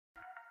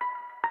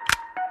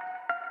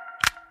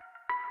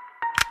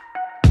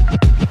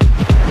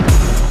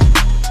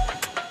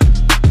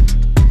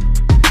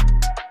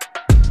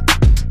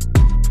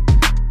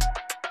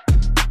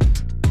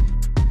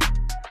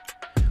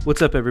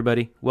What's up,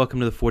 everybody? Welcome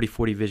to the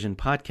 40/40 Vision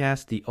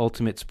podcast, the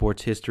ultimate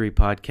sports history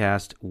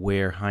podcast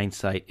where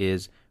hindsight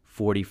is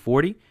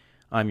 40/40.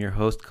 I'm your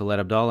host,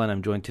 Khaled Abdallah, and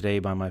I'm joined today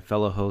by my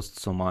fellow host,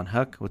 Salman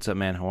Huck. What's up,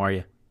 man? How are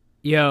you?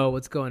 Yo,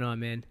 what's going on,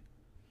 man?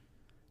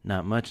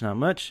 Not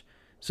much.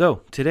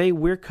 So, today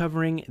we're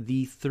covering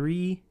the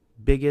three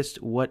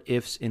biggest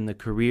what-ifs in the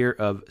career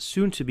of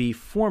soon-to-be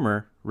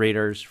former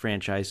Raiders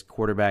franchise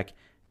quarterback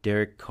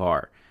Derek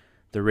Carr.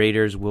 The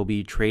Raiders will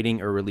be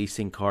trading or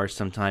releasing Carr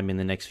sometime in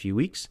the next few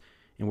weeks,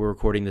 and we're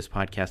recording this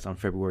podcast on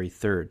February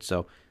 3rd,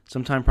 so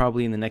sometime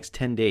probably in the next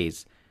 10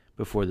 days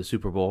before the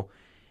Super Bowl.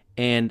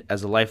 And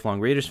as a lifelong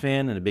Raiders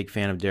fan and a big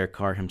fan of Derek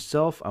Carr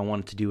himself, I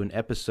wanted to do an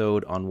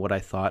episode on what I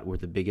thought were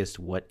the biggest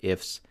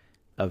what-ifs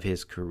of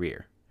his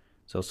career.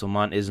 So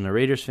Salman isn't a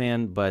Raiders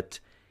fan, but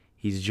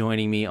he's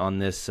joining me on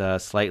this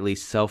slightly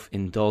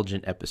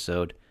self-indulgent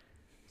episode,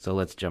 so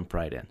let's jump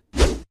right in.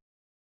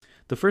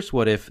 The first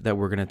what-if that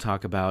we're going to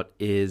talk about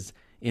is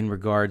in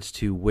regards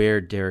to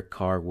where Derek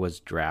Carr was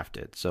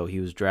drafted. So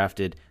he was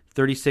drafted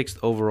 36th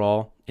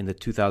overall in the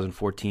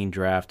 2014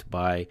 draft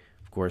by,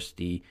 of course,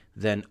 the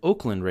then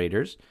Oakland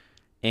Raiders.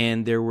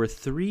 And there were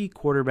three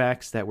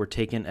quarterbacks that were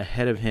taken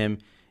ahead of him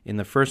in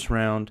the first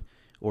round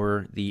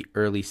or the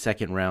early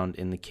second round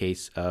in the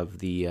case of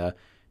the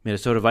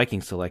Minnesota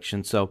Vikings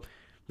selection. So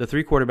the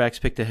three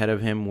quarterbacks picked ahead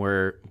of him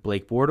were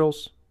Blake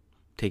Bortles,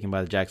 taken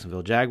by the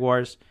Jacksonville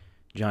Jaguars,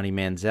 Johnny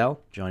Manziel,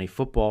 Johnny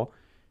Football,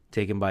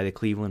 taken by the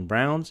Cleveland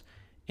Browns,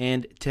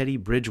 and Teddy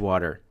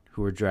Bridgewater,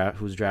 who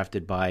was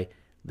drafted by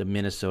the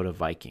Minnesota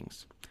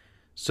Vikings.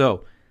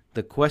 So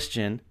the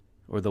question,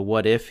 or the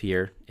what if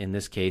here in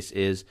this case,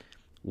 is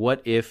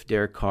what if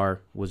Derek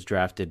Carr was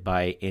drafted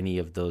by any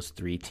of those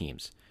three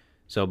teams?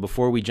 So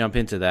before we jump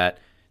into that,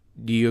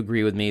 do you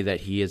agree with me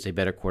that he is a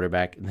better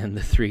quarterback than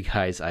the three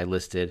guys I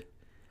listed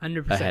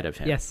 100%. ahead of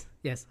him? Yes,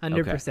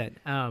 100%.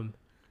 Okay.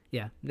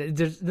 Yeah,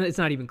 it's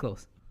not even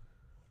close.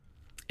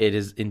 It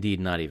is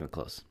indeed not even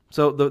close.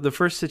 So the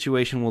first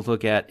situation we'll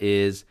look at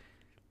is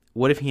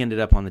what if he ended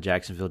up on the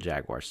Jacksonville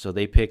Jaguars? So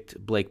they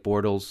picked Blake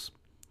Bortles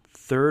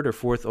third or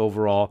fourth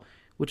overall,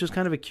 which was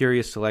kind of a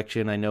curious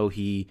selection. I know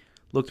he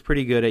looked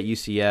pretty good at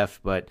UCF,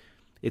 but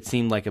it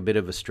seemed like a bit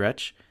of a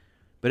stretch.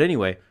 But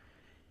anyway,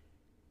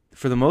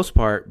 for the most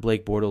part,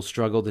 Blake Bortles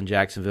struggled in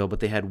Jacksonville, but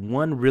they had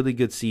one really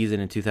good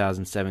season in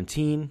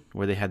 2017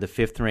 where they had the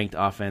fifth-ranked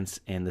offense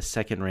and the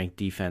second-ranked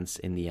defense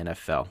in the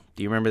NFL.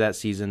 Do you remember that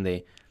season?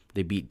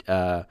 They beat,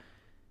 I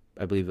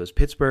believe it was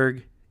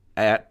Pittsburgh,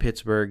 at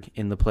Pittsburgh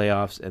in the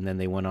playoffs, and then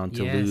they went on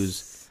to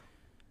lose,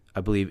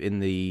 I believe, in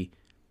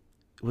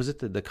was it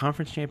the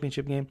conference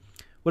championship game?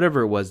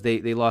 Whatever it was,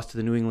 they lost to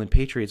the New England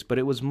Patriots, but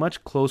it was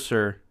much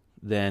closer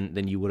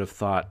than you would have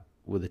thought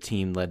with a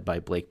team led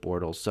by Blake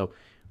Bortles. So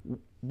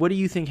what do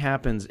you think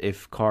happens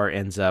if Carr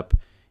ends up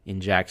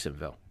in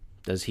Jacksonville?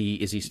 Is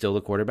he still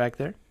the quarterback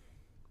there?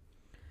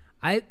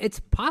 It's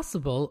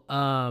possible.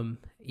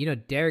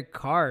 Derek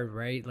Carr,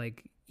 right?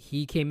 Like,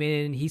 he came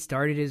in, he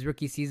started his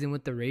rookie season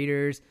with the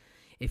Raiders.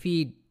 If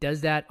he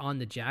does that on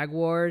the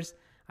Jaguars,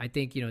 I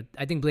think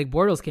Blake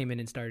Bortles came in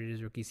and started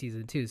his rookie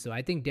season too. So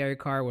I think Derek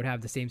Carr would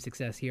have the same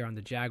success here on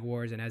the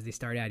Jaguars. And as they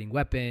start adding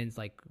weapons,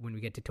 like when we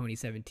get to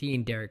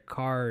 2017, Derek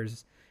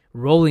Carr's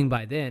rolling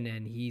by then,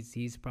 and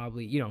he's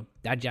probably,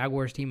 that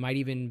Jaguars team might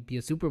even be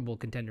a Super Bowl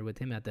contender with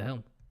him at the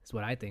helm. That's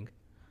what I think.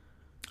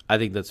 I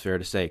think that's fair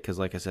to say because,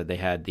 like I said, they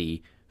had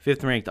the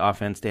fifth-ranked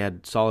offense. They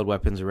had solid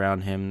weapons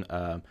around him.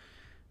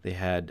 They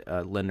had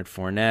Leonard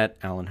Fournette,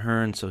 Alan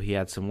Hearn, so he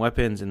had some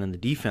weapons. And then the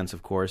defense,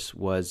 of course,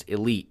 was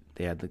elite.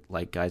 They had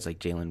guys like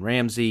Jalen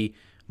Ramsey,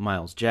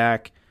 Miles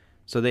Jack.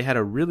 So they had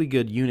a really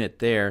good unit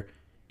there,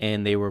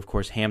 and they were, of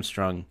course,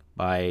 hamstrung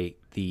by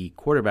the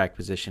quarterback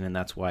position, and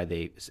that's why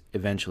they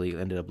eventually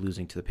ended up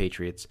losing to the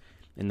Patriots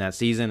in that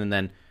season. And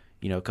then,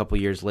 a couple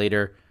years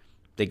later,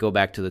 they go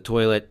back to the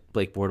toilet.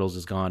 Blake Bortles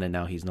is gone, and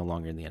now he's no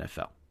longer in the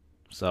NFL.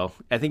 So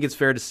I think it's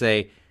fair to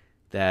say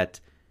that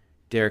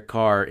Derek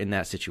Carr in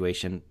that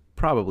situation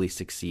probably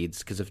succeeds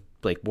because if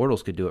Blake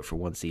Bortles could do it for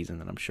one season,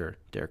 then I'm sure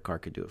Derek Carr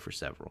could do it for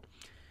several.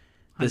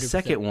 The 100%.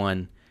 Second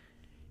one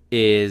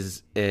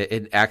is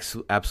an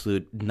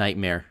absolute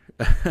nightmare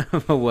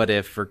of a what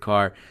if for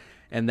Carr,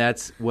 and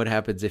that's what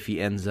happens if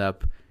he ends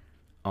up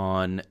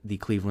on the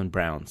Cleveland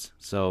Browns.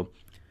 So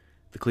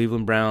the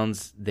Cleveland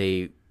Browns,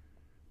 they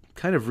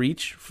kind of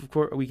reach,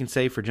 we can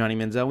say, for Johnny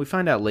Manziel. We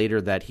find out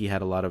later that he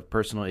had a lot of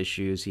personal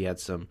issues. He had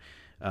some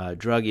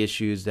drug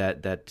issues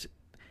that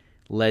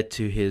led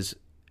to his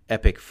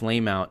epic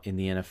flameout in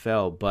the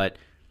NFL. But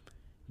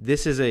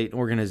this is an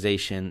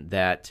organization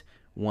that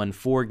won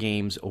 4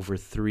 games over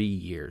 3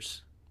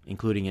 years,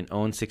 including an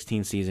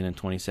 0-16 season in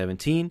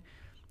 2017.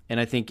 And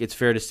I think it's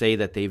fair to say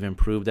that they've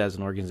improved as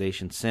an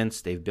organization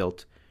since. They've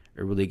built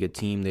a really good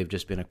team. They've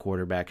just been a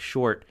quarterback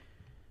short.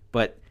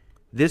 But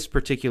this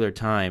particular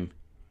time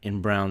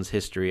in Brown's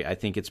history, I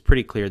think it's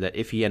pretty clear that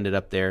if he ended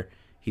up there,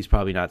 he's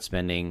probably not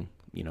spending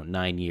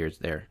 9 years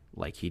there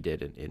like he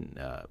did in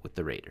with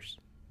the Raiders.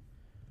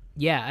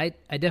 Yeah,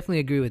 I definitely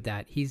agree with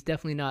that. He's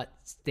definitely not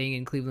staying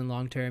in Cleveland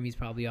long term. He's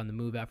probably on the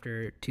move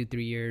after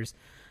 2-3 years.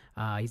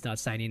 He's not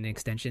signing an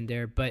extension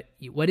there. But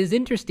what is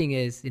interesting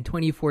is in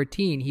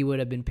 2014, he would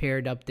have been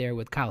paired up there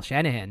with Kyle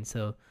Shanahan.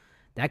 So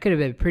that could have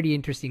been a pretty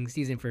interesting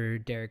season for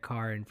Derek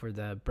Carr and for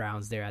the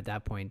Browns there at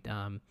that point.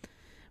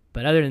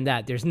 But other than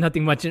that, there's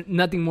nothing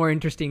more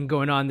interesting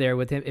going on there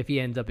with him if he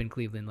ends up in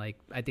Cleveland. Like,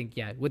 I think,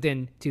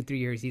 within 2-3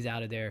 years, he's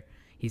out of there.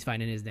 He's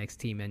finding his next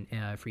team in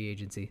free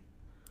agency.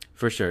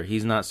 For sure.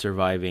 He's not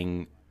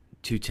surviving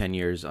 10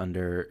 years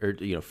under,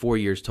 or 4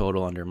 years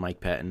total under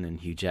Mike Pettin and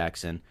Hugh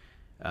Jackson,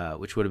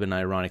 which would have been an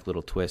ironic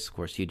little twist. Of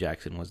course, Hugh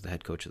Jackson was the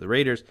head coach of the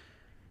Raiders.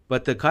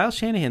 But the Kyle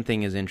Shanahan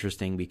thing is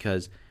interesting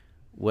because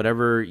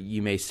whatever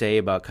you may say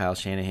about Kyle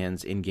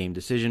Shanahan's in-game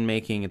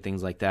decision-making and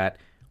things like that,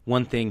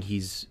 one thing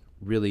he's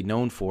really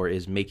known for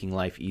is making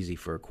life easy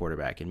for a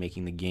quarterback and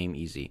making the game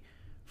easy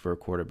for a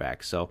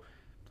quarterback. So,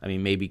 I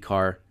mean, maybe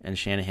Carr and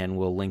Shanahan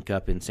will link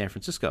up in San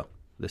Francisco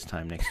this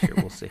time next year.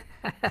 We'll see.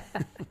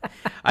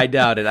 I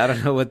doubt it. I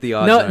don't know what the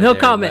odds are. No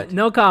there, comment. but...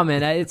 No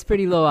comment. It's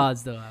pretty low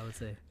odds, though, I would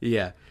say.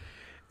 Yeah.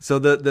 So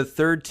the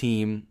third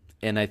team,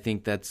 and I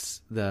think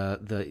that's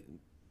the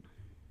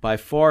by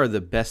far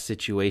the best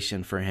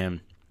situation for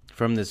him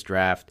from this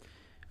draft,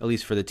 at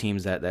least for the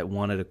teams that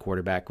wanted a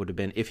quarterback, would have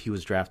been if he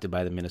was drafted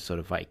by the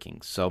Minnesota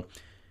Vikings. So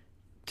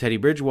Teddy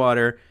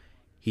Bridgewater,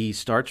 he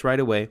starts right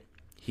away.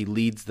 He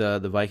leads the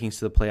Vikings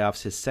to the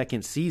playoffs his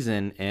second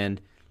season and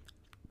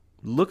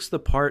looks the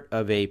part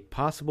of a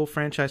possible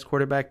franchise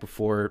quarterback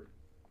before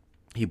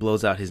he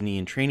blows out his knee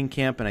in training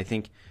camp. And I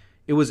think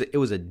it was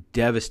a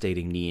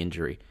devastating knee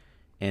injury.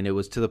 And it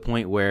was to the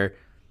point where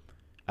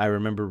I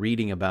remember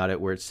reading about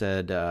it where it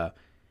said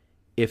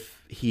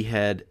if he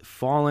had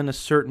fallen a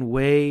certain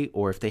way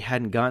or if they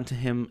hadn't gotten to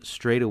him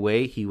straight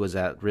away, he was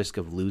at risk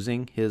of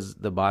losing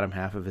the bottom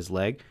half of his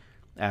leg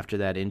after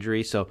that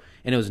injury. So,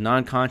 and it was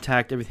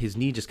non-contact. His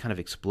knee just kind of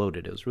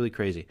exploded. It was really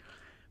crazy.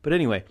 But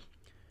anyway,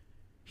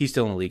 he's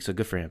still in the league, so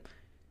good for him.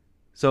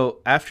 So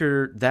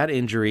after that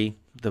injury,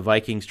 the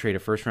Vikings trade a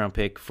first-round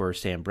pick for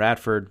Sam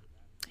Bradford.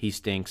 He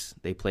stinks.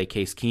 They play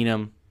Case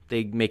Keenum.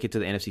 They make it to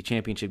the NFC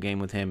Championship game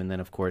with him, and then,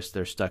 of course,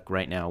 they're stuck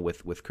right now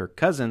with Kirk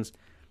Cousins.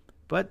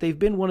 But they've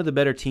been one of the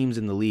better teams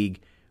in the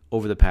league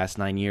over the past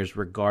 9 years,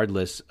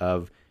 regardless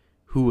of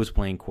who was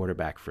playing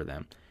quarterback for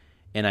them.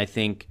 And I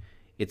think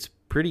it's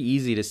pretty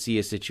easy to see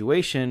a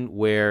situation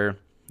where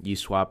you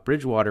swap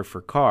Bridgewater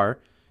for Carr,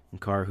 and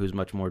Carr, who's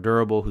much more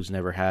durable, who's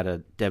never had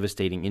a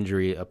devastating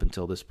injury up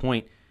until this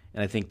point.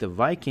 And I think the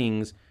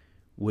Vikings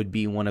would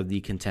be one of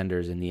the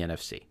contenders in the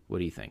NFC. What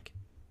do you think?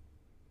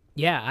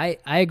 Yeah,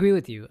 I agree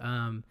with you.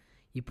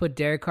 You put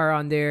Derek Carr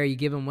on there, you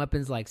give him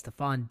weapons like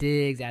Stephon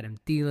Diggs, Adam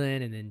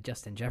Thielen, and then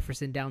Justin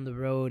Jefferson down the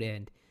road,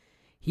 and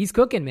he's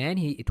cooking, man.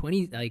 You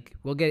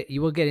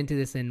will get into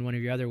this in one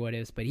of your other what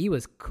ifs, but he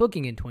was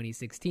cooking in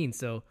 2016.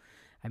 So,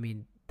 I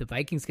mean, the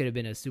Vikings could have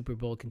been a Super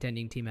Bowl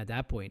contending team at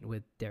that point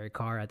with Derek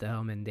Carr at the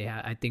helm, and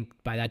I think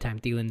by that time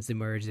Thielen's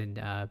emerged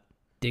and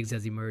Diggs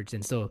has emerged,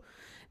 and so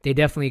they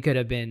definitely could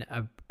have been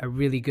a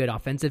really good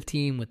offensive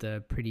team with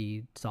a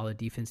pretty solid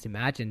defense to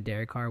match, and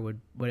Derek Carr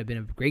would have been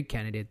a great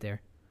candidate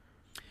there.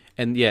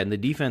 And the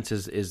defense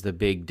is the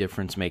big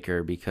difference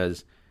maker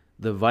because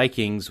the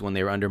Vikings, when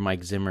they were under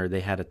Mike Zimmer,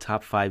 they had a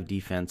top 5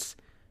 defense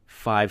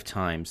 5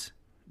 times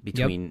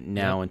between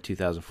now and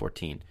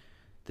 2014.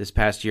 This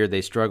past year,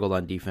 they struggled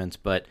on defense,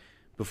 but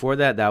before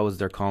that was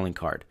their calling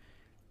card.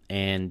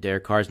 And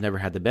Derek Carr's never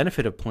had the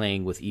benefit of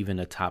playing with even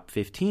a top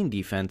 15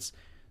 defense,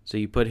 so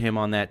you put him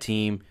on that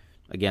team.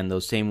 Again,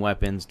 those same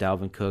weapons,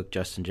 Dalvin Cook,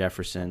 Justin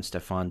Jefferson,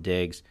 Stephon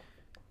Diggs,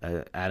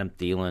 Adam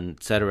Thielen,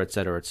 et cetera, et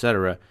cetera, et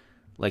cetera.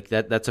 Like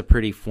that's a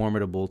pretty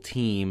formidable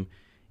team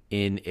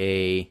in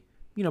a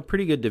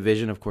pretty good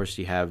division. Of course,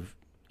 you have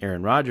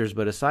Aaron Rodgers,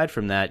 but aside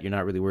from that, you're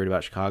not really worried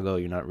about Chicago.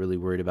 You're not really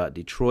worried about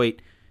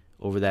Detroit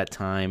over that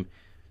time.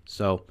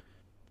 So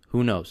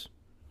who knows?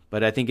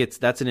 But I think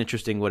that's an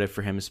interesting what if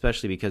for him,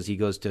 especially because he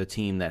goes to a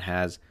team that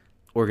has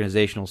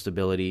organizational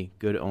stability,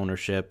 good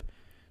ownership,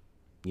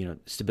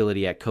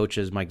 stability at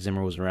coaches. Mike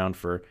Zimmer was around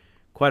for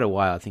quite a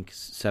while, I think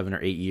 7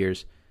 or 8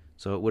 years.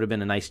 So it would have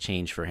been a nice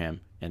change for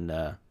him and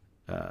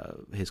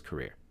his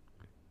career.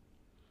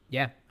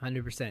 Yeah,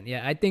 100%.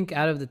 Yeah, I think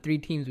out of the 3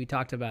 teams we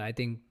talked about, I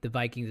think the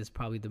Vikings is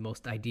probably the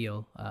most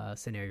ideal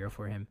scenario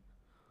for him.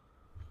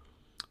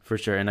 For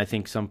sure. And I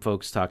think some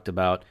folks talked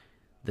about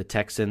the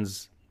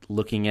Texans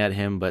looking at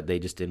him, but they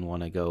just didn't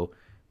want to go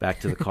back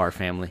to the Carr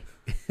family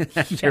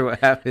after what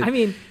happened. I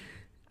mean,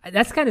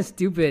 that's kind of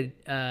stupid.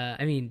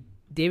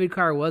 David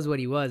Carr was what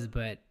he was,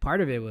 but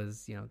part of it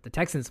was, the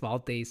Texans'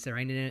 fault. They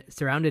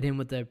surrounded him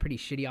with a pretty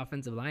shitty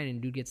offensive line,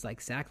 and dude gets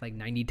sacked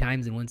 90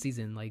 times in one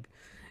season.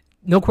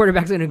 No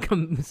quarterback's going to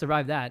come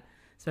survive that,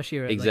 especially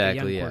a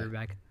young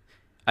quarterback.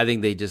 I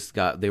think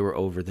they were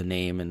over the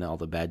name and all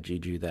the bad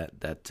juju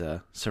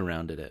that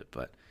surrounded it.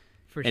 But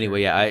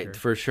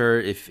for sure,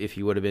 if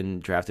he would have been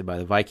drafted by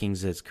the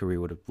Vikings, his career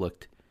would have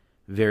looked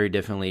very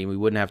differently. We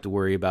wouldn't have to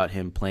worry about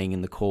him playing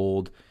in the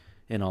cold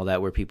and all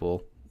that, where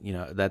people,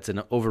 that's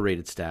an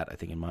overrated stat, I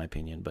think, in my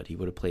opinion. But he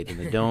would have played in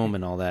the dome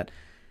and all that.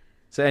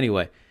 So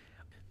anyway,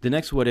 the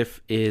next what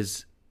if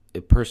is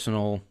a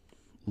personal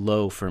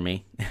low for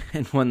me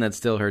and one that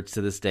still hurts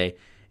to this day,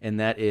 and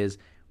that is,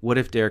 what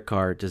if Derek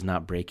Carr does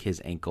not break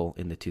his ankle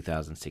in the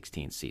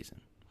 2016 season?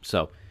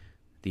 So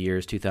the year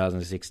is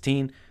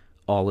 2016.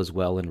 All is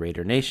well in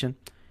Raider Nation.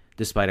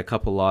 Despite a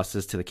couple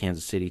losses to the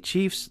Kansas City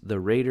Chiefs, the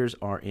Raiders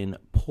are in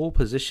pole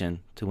position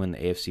to win the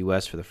AFC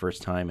West for the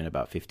first time in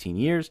about 15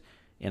 years,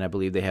 and I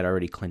believe they had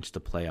already clinched the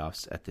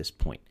playoffs at this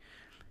point.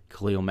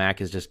 Khalil Mack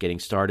is just getting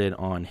started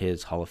on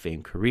his Hall of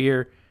Fame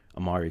career.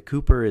 Amari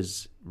Cooper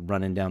is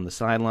running down the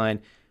sideline.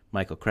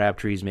 Michael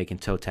Crabtree is making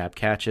toe-tap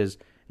catches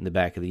in the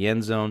back of the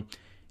end zone.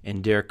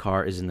 And Derek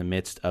Carr is in the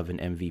midst of an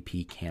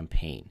MVP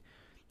campaign.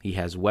 He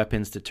has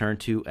weapons to turn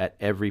to at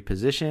every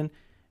position,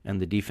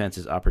 and the defense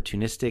is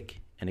opportunistic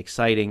and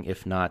exciting,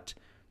 if not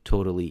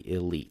totally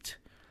elite.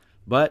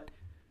 But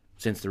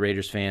since the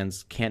Raiders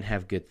fans can't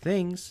have good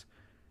things,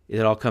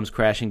 it all comes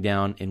crashing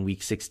down in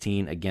Week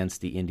 16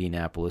 against the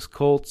Indianapolis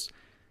Colts.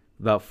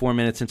 About 4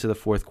 minutes into the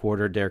fourth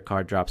quarter, Derek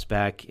Carr drops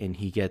back, and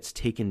he gets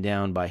taken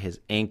down by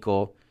his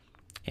ankle,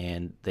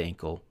 and the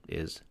ankle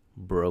is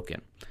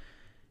broken.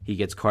 He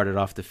gets carted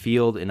off the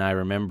field, and I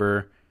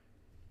remember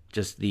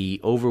just the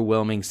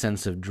overwhelming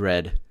sense of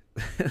dread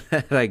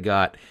that I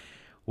got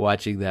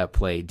watching that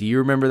play. Do you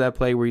remember that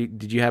play?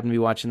 Did you happen to be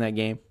watching that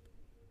game?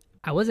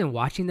 I wasn't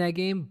watching that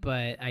game,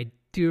 but I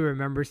do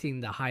remember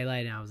seeing the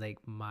highlight, and I was like,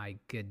 my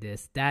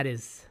goodness,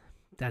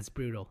 that's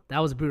brutal. That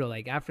was brutal.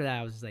 Like, after that,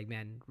 I was just like,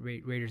 man,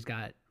 Raiders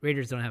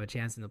don't have a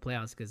chance in the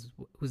playoffs, because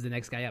who's the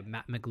next guy up?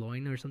 Matt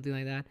McGloin or something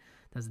like that?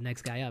 That's the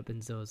next guy up.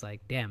 And so it's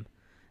like, damn,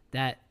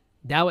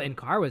 and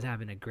Carr was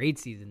having a great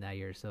season that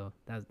year. So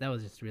that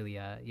was just really,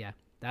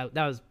 that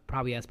was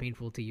probably as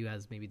painful to you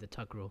as maybe the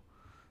Tuck rule.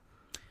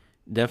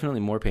 Definitely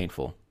more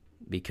painful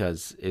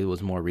because it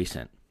was more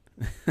recent.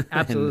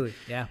 Absolutely,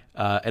 yeah.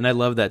 And I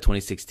love that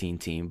 2016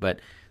 team.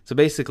 But so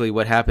basically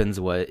what happens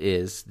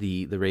is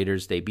the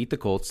Raiders, they beat the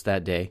Colts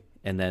that day,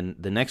 and then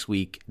the next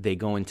week they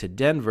go into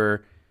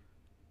Denver,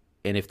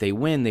 and if they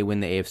win the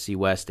AFC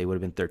West. They would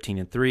have been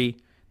 13-3.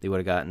 They would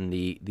have gotten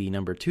the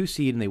number 2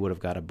 seed, and they would have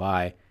got a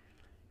bye.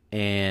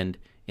 And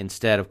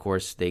instead, of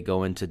course, they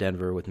go into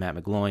Denver with Matt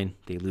McGloin.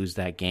 They lose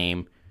that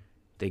game.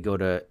 They go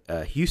to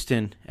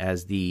Houston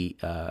as the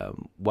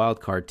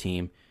wild card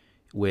team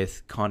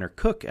with Connor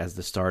Cook as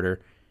the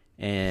starter,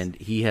 and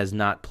he has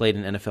not played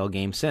an NFL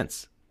game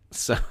since.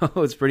 So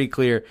it's pretty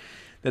clear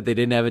that they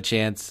didn't have a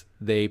chance.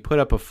 They put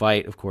up a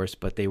fight, of course,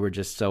 but they were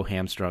just so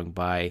hamstrung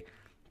by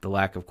the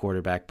lack of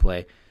quarterback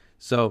play.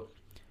 So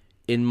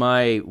in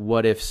my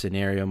what-if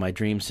scenario, my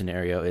dream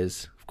scenario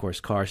is, of course,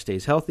 Carr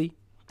stays healthy.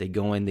 They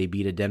go in, they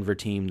beat a Denver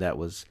team that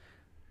was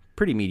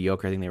pretty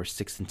mediocre. I think they were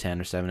 6-10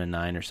 or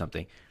 7-9 or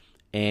something.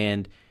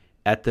 And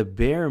at the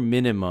bare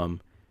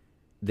minimum,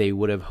 they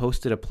would have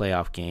hosted a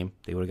playoff game.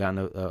 They would have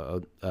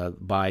gotten a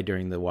bye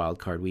during the wild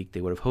card week.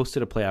 They would have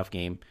hosted a playoff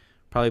game,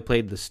 probably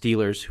played the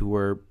Steelers, who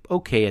were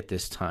okay at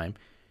this time,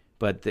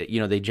 but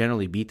they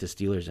generally beat the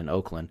Steelers in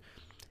Oakland.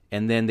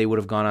 And then they would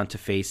have gone on to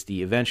face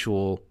the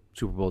eventual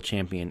Super Bowl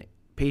champion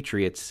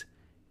Patriots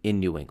in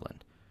New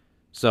England.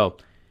 So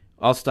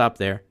I'll stop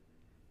there.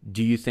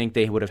 Do you think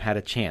they would have had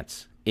a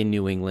chance in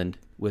New England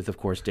with, of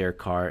course, Derek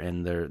Carr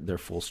and their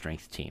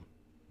full-strength team?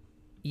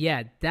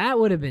 Yeah, that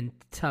would have been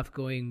tough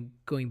going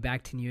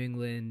back to New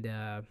England.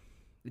 I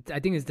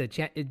think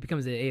it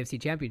becomes the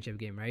AFC Championship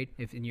game, right?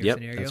 If in your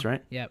scenario, that's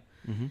right. Yep.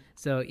 Mm-hmm.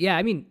 So yeah,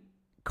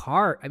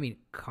 Carr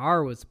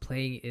was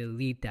playing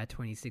elite that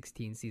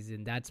 2016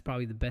 season. That's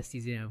probably the best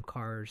season of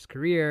Carr's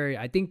career.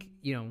 I think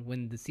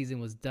when the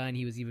season was done,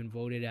 he was even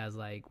voted as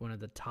like one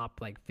of the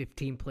top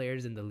 15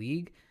 players in the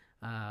league.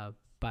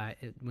 But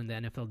when the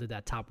NFL did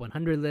that top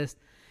 100 list,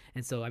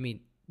 and so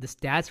the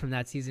stats from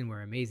that season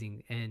were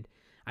amazing. And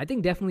I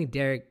think definitely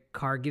Derek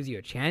Carr gives you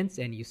a chance.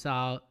 And you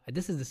saw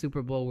this is the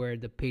Super Bowl where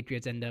the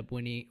Patriots end up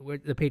winning, where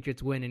the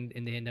Patriots win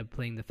and they end up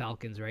playing the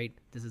Falcons, right?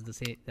 This is the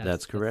same.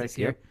 That's correct.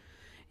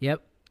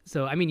 Yep.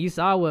 So you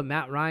saw what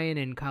Matt Ryan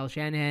and Kyle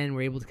Shanahan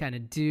were able to kind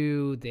of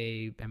do.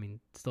 They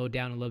slowed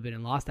down a little bit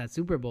and lost that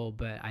Super Bowl,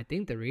 but I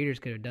think the Raiders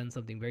could have done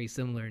something very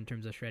similar in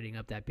terms of shredding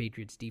up that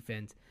Patriots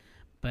defense.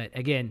 But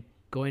again,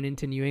 going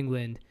into New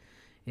England,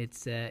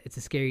 it's a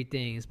scary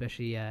thing,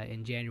 especially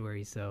in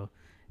January. So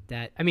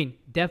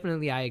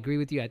definitely I agree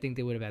with you. I think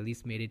they would have at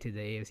least made it to the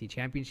AFC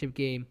Championship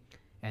game,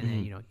 and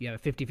then you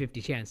have a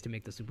 50-50 chance to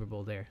make the Super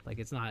Bowl there. Like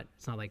it's not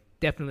like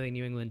definitely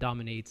New England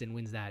dominates and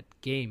wins that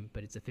game,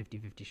 but it's a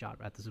 50-50 shot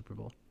at the Super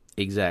Bowl.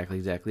 Exactly.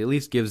 At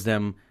least gives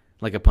them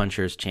like a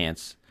puncher's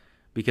chance,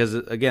 because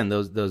again,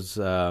 those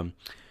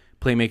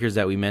playmakers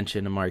that we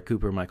mentioned, Amari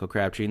Cooper, Michael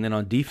Crabtree, and then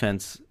on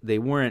defense, they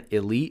weren't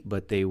elite,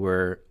 but they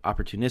were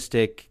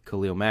opportunistic.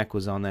 Khalil Mack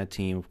was on that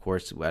team, of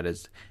course, at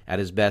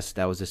his best.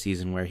 That was a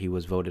season where he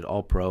was voted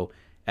All-Pro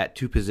at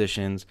 2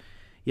 positions.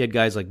 You had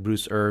guys like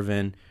Bruce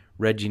Irvin,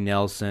 Reggie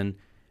Nelson,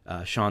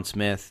 Sean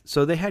Smith.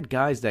 So they had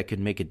guys that could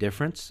make a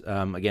difference.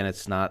 Again,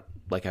 it's not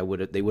like they would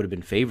have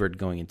been favored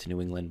going into New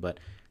England, but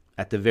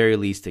at the very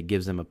least, it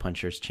gives them a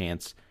puncher's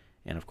chance.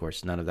 And of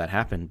course, none of that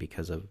happened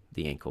because of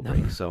the ankle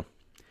break. So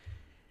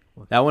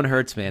that one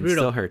hurts, man.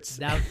 Brutal. It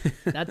still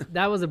hurts.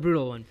 That was a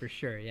brutal one for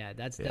sure. Yeah,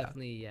 that's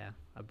definitely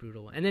a a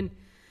brutal one.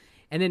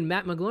 And then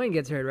Matt McGloin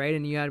gets hurt, right?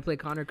 And you had to play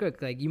Connor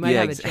Cook. Like, you might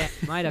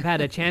might have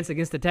had a chance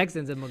against the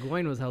Texans if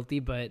McGloin was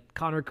healthy, but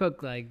Connor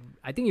Cook, like,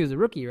 I think he was a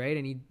rookie, right?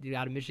 And he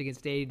out of Michigan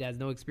State, has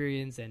no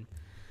experience, and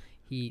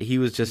he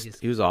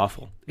was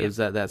awful. Yeah. It was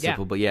that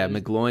simple. But yeah,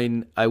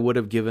 McGloin, I would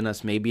have given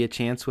us maybe a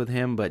chance with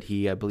him, but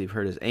he, I believe,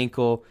 hurt his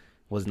ankle,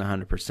 wasn't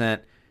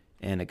 100%.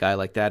 And a guy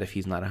like that, if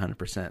he's not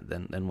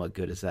 100%, then what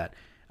good is that?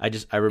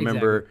 I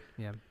remember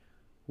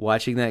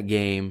watching that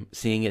game,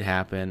 seeing it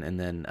happen, and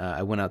then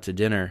I went out to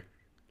dinner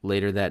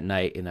later that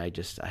night, and I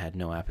had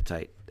no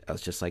appetite. I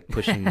was just like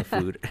pushing the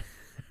food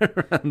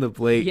around the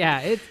plate.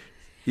 Yeah,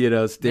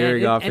 it's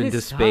staring off into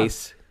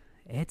space.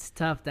 It's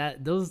tough.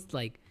 Those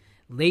like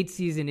late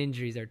season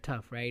injuries are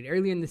tough, right?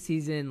 Early in the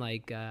season,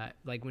 like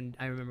when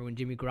I remember when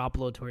Jimmy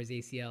Garoppolo tore his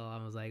ACL,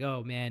 I was like,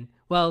 oh man.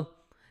 Well,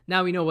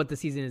 now we know what the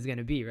season is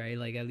gonna be, right?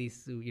 Like, at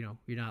least you're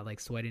not like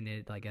sweating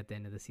it like at the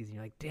end of the season.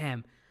 You're like,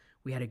 damn,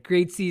 we had a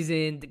great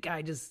season. The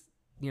guy just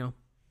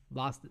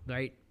lost it,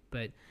 right?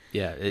 But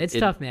yeah, it's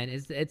tough, man.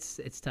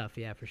 It's tough,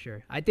 yeah, for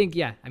sure. I think,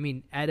 I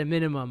mean, at a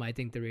minimum, I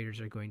think the Raiders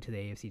are going to the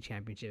AFC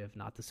Championship, if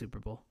not the Super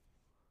Bowl.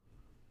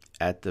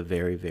 At the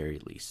very, very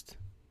least.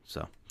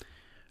 So,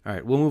 all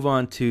right, we'll move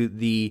on to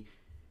the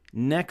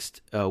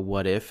next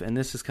what if, and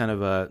this is kind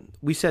of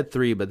we said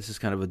 3, but this is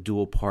kind of a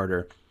dual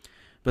parter.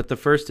 But the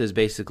first is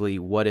basically,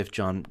 what if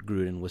John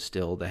Gruden was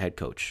still the head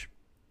coach?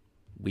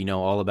 We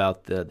know all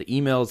about the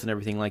emails and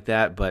everything like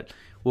that, but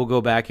we'll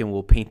go back and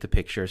we'll paint the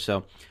picture.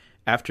 So,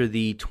 after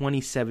the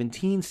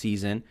 2017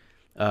 season,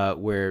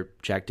 where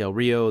Jack Del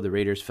Rio, the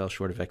Raiders fell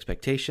short of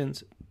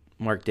expectations,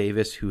 Mark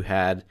Davis, who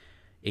had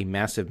a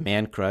massive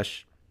man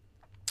crush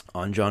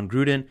on John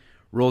Gruden,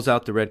 rolls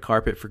out the red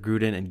carpet for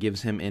Gruden and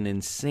gives him an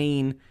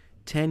insane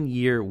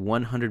 10-year,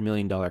 $100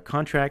 million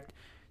contract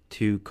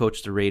to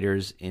coach the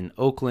Raiders in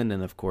Oakland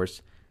and, of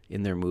course,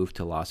 in their move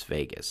to Las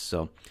Vegas.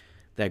 So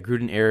that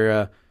Gruden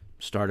era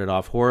started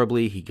off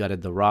horribly. He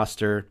gutted the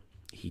roster.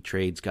 He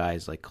trades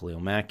guys like Khalil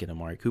Mack and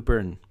Amari Cooper,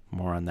 and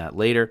more on that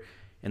later.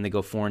 And they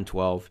go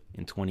 4-12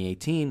 in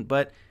 2018.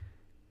 But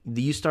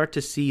you start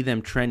to see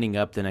them trending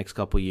up the next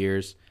couple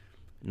years.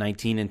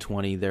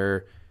 19-20,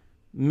 they're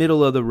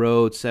middle of the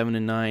road,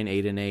 7-9,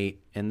 8-8,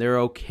 and they're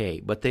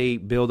okay. But they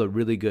build a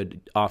really good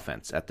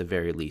offense at the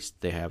very least.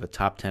 They have a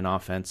top 10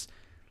 offense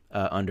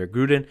under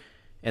Gruden.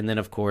 And then,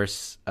 of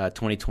course,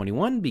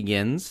 2021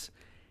 begins,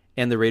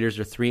 and the Raiders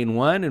are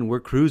 3-1, and we're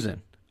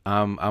cruising.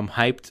 I'm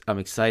hyped. I'm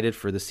excited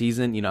for the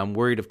season. I'm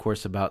worried, of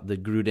course, about the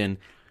Gruden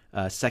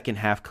second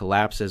half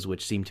collapses,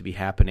 which seem to be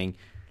happening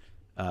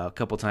a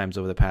couple times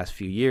over the past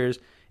few years,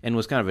 and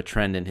was kind of a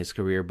trend in his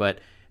career. But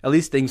at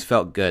least things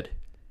felt good.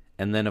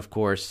 And then, of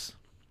course,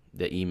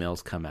 the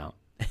emails come out.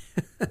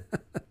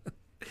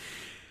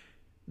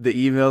 The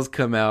emails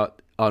come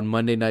out on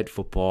Monday Night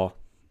Football,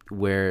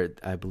 where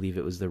I believe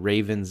it was the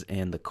Ravens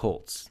and the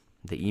Colts.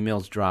 The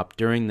emails dropped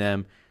during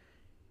them,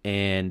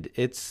 and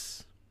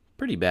it's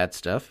pretty bad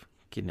stuff.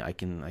 I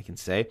can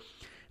say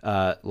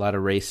a lot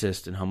of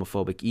racist and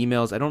homophobic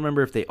emails. I don't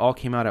remember if they all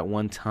came out at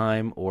one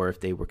time or if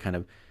they were kind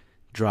of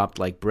dropped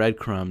like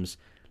breadcrumbs.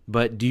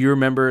 But do you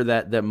remember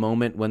that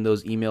moment when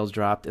those emails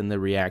dropped and the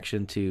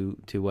reaction to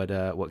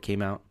what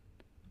came out?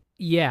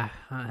 Yeah,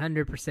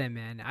 100%,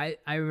 man.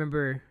 I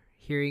remember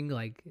hearing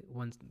like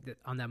once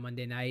on that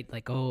Monday night,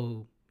 like,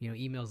 oh,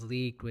 emails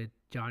leaked with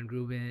John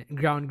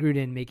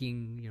Gruden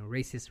making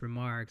racist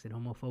remarks and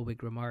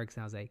homophobic remarks,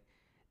 and I was like,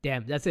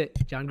 damn, that's it.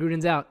 John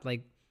Gruden's out.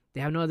 Like,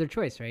 they have no other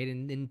choice, right?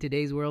 And in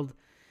today's world,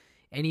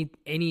 any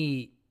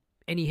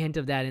hint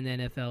of that in the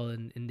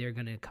NFL, and they're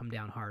gonna come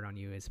down hard on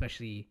you,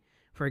 especially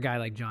for a guy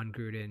like John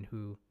Gruden,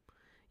 who,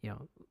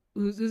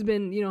 who's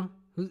been,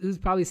 who's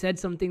probably said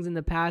some things in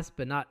the past,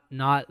 but not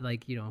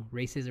like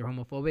racist or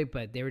homophobic.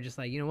 But they were just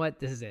like, you know what,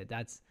 this is it.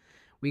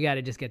 We got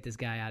to just get this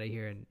guy out of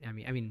here. And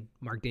I mean,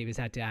 Mark Davis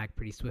had to act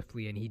pretty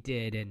swiftly, and he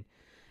did, and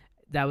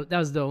that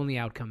was the only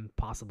outcome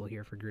possible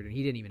here for Gruden.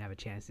 He didn't even have a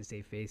chance to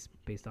save face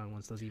based on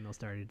once those emails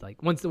started.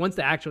 Like once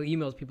the actual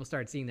emails, people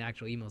started seeing the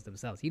actual emails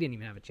themselves. He didn't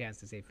even have a chance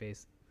to save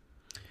face.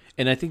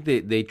 And I think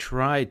they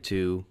tried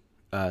to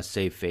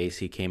save face.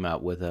 He came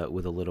out with a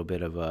little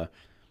bit of a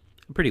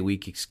pretty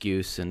weak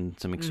excuse and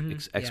some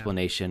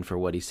explanation for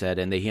what he said.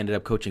 And he ended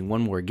up coaching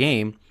one more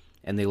game,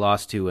 and they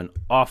lost to an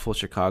awful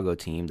Chicago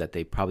team that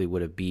they probably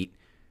would have beat,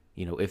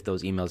 if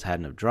those emails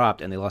hadn't have dropped.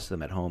 And they lost to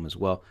them at home as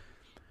well.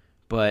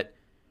 But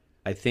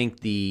I think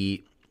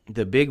the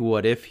big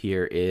what if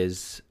here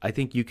is, I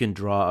think you can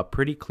draw a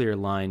pretty clear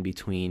line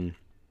between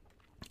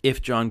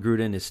if John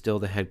Gruden is still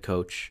the head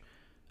coach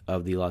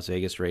of the Las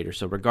Vegas Raiders.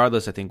 So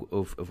regardless, I think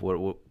of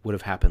what would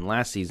have happened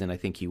last season, I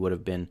think he would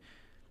have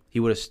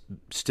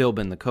still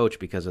been the coach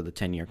because of the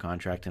 10-year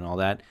contract and all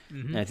that.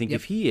 Mm-hmm. And I think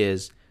if he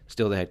is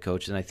still the head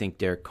coach, then I think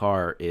Derek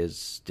Carr is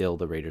still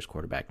the Raiders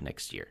quarterback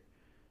next year.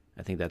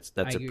 I think that's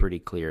a pretty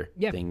clear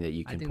thing that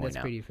you can point out. I think that's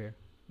pretty fair.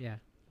 Yeah,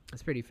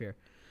 that's pretty fair.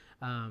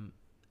 I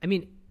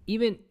mean,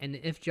 and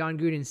if John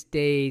Gruden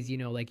stays,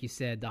 like you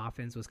said, the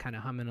offense was kind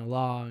of humming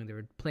along. They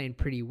were playing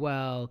pretty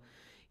well.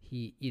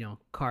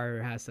 Carr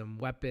has some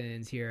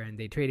weapons here, and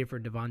they traded for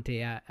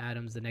Devontae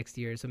Adams the next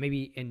year. So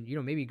maybe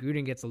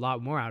Gruden gets a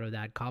lot more out of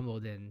that combo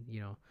than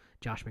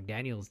Josh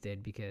McDaniels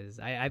did, because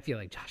I feel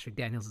like Josh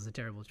McDaniels is a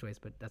terrible choice,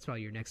 but that's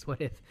probably your next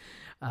what if.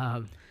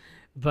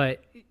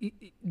 But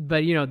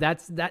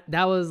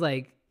that was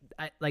like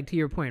to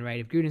your point, right?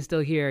 If Gruden's still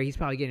here, he's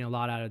probably getting a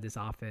lot out of this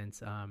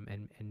offense,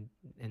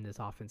 and this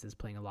offense is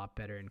playing a lot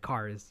better. And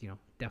Carr is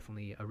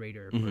definitely a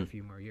Raider for a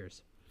few more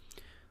years.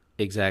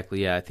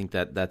 Exactly. Yeah, I think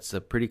that's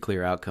a pretty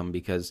clear outcome,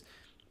 because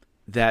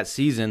that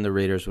season the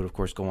Raiders would of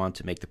course go on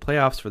to make the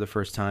playoffs for the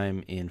first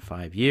time in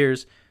 5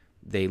 years.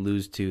 They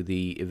lose to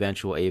the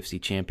eventual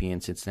AFC champion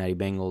Cincinnati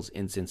Bengals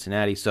in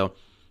Cincinnati. So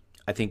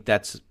I think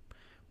that's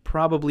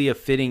probably a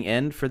fitting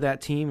end for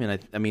that team.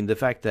 And I mean, the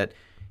fact that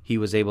he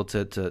was able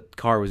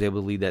Carr was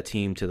able to lead that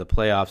team to the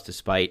playoffs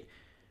despite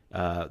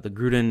the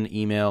Gruden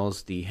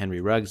emails, the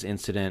Henry Ruggs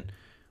incident,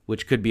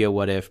 which could be a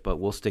what if, but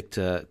we'll stick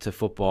to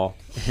football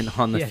and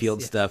on the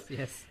field stuff.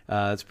 Yes.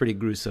 It's pretty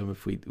gruesome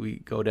if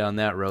we go down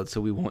that road, so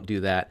we won't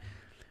do that.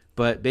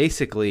 But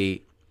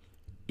basically,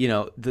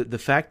 the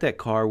fact that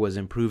Carr was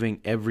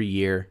improving every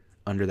year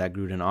under that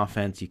Gruden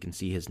offense, you can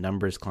see his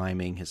numbers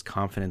climbing, his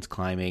confidence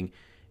climbing,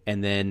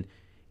 and then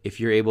if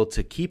you're able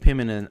to keep him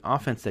in an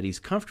offense that he's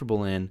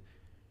comfortable in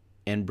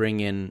and bring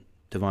in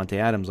Devontae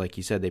Adams, like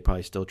you said, they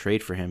probably still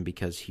trade for him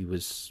because he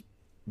was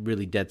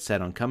really dead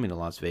set on coming to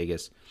Las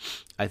Vegas.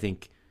 I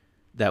think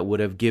that would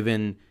have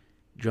given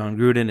John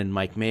Gruden and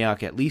Mike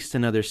Mayock at least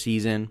another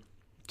season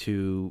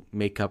to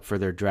make up for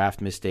their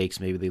draft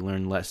mistakes. Maybe they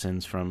learned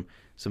lessons from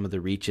some of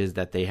the reaches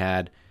that they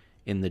had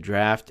in the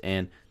draft.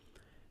 And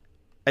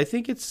I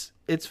think it's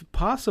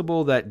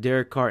possible that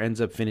Derek Carr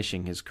ends up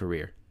finishing his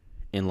career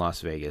in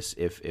Las Vegas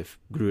if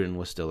Gruden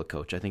was still a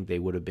coach. I think they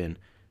would have been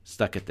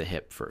stuck at the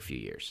hip for a few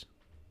years.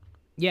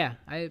 Yeah,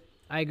 I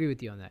agree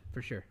with you on that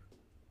for sure.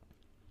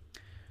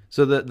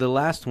 So the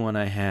last one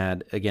I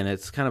had, again,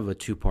 it's kind of a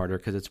two-parter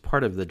because it's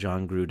part of the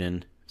John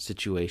Gruden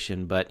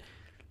situation, but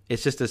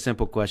it's just a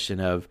simple question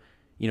of,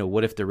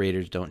 what if the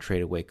Raiders don't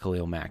trade away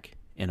Khalil Mack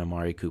and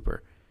Amari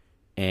Cooper?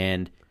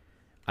 And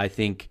I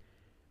think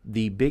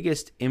the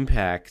biggest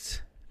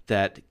impact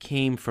that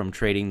came from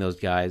trading those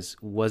guys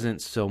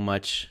wasn't so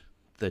much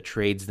the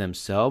trades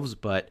themselves,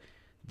 but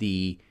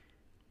the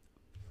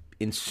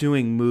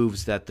ensuing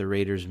moves that the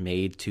Raiders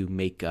made to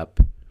make up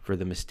for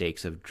the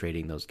mistakes of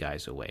trading those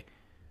guys away.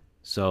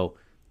 So,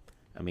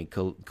 I mean,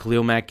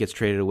 Khalil Mack gets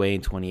traded away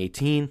in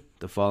 2018.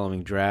 The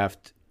following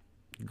draft,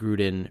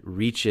 Gruden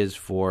reaches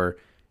for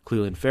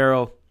Cleveland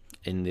Farrell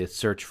in the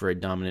search for a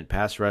dominant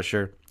pass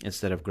rusher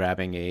instead of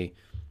grabbing a,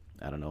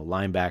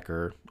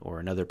 linebacker or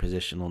another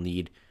positional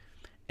need.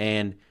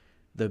 And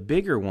the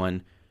bigger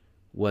one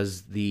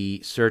was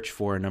the search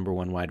for a number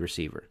one wide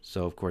receiver.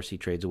 So, of course, he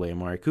trades away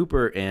Amari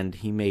Cooper, and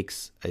he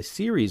makes a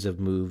series of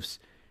moves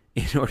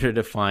in order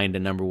to find a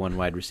number one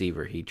wide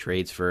receiver. He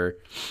trades for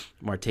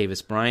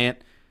Martavis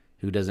Bryant,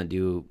 who doesn't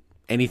do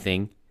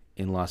anything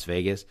in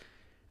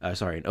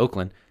in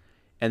Oakland.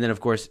 And then, of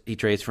course, he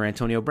trades for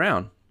Antonio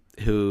Brown,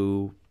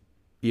 who,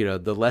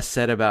 the less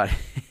said about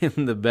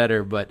him, the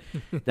better. But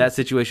that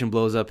situation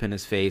blows up in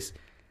his face.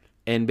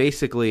 And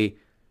basically,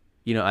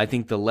 I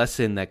think the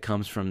lesson that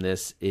comes from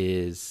this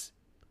is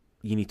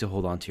you need to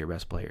hold on to your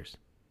best players.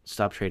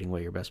 Stop trading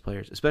away your best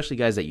players, especially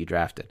guys that you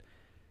drafted.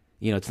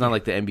 It's not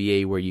like the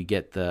NBA where you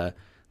get the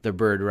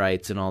bird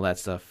rights and all that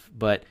stuff.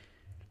 But,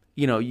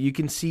 you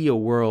can see a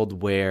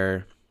world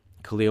where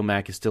Khalil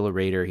Mack is still a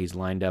Raider. He's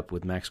lined up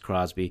with Max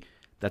Crosby.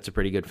 That's a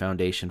pretty good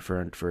foundation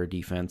for a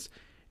defense.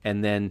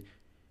 And then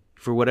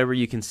for whatever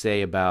you can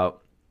say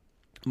about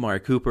Amari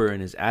Cooper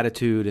and his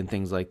attitude and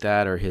things like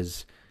that, or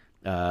his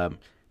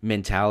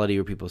mentality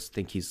where people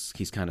think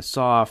he's kind of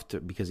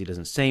soft because he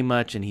doesn't say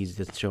much and he's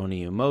just showing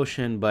any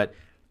emotion. But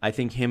I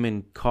think him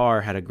and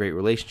Carr had a great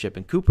relationship.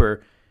 And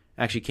Cooper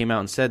actually came out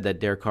and said that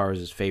Derek Carr was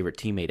his favorite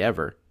teammate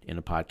ever in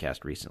a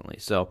podcast recently.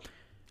 So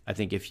I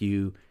think if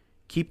you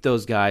keep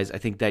those guys, I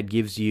think that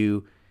gives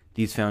you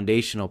these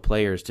foundational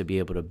players to be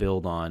able to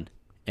build on,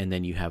 and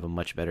then you have a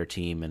much better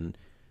team, and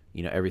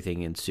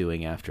everything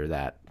ensuing after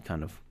that,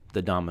 kind of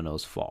the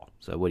dominoes fall.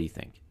 So what do you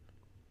think?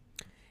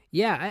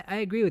 Yeah, I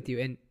agree with you.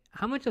 And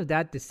how much of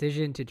that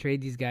decision to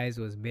trade these guys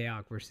was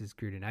Mayock versus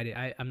Gruden?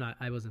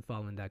 I wasn't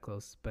following that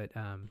close, but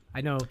I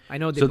know. They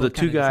so both the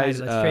two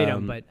guys, let's trade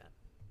them, but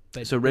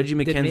so Reggie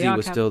McKenzie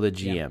was still the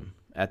GM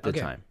at the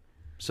time.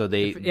 So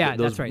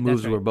those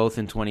moves were both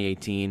in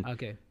 2018.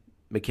 Okay.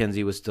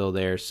 McKenzie was still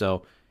there.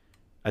 So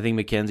I think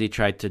McKenzie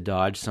tried to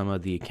dodge some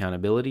of the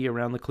accountability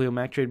around the Khalil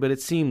Mack trade, but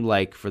it seemed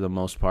like for the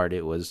most part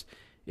it was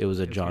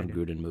a John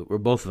Gruden move, or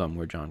both of them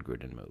were John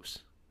Gruden moves.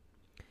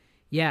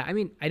 Yeah, I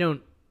mean,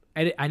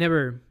 I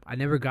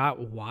never got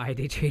why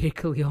they traded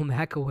Khalil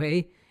Mack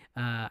away.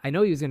 I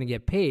know he was going to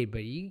get paid,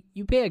 but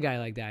you pay a guy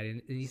like that,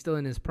 and he's still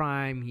in his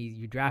prime.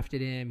 You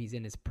drafted him. He's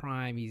in his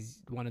prime.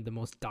 He's one of the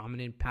most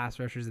dominant pass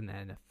rushers in the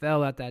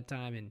NFL at that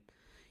time, and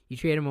you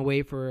trade him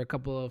away for a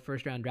couple of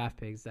first-round draft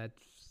picks. That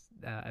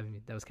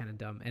was kind of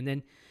dumb. And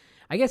then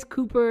I guess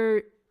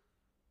Cooper,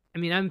 I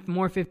mean, I'm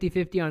more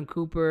 50-50 on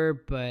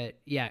Cooper, but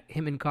yeah,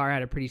 him and Carr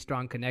had a pretty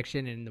strong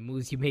connection, and the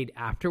moves you made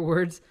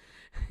afterwards,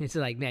 it's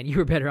like, man, you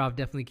were better off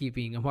definitely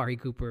keeping Amari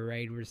Cooper,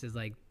 right? Versus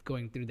like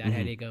going through that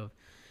headache of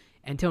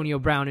Antonio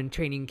Brown in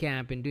training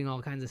camp and doing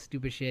all kinds of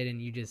stupid shit,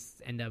 and you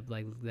just end up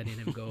like letting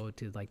him go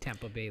to like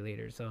Tampa Bay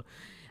later. So,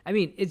 I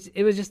mean,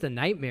 it was just a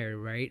nightmare,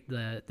 right?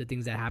 The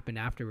things that happened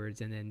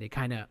afterwards, and then they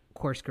kind of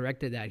course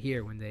corrected that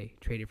here when they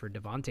traded for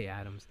Devontae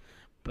Adams,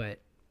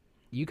 but.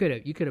 You could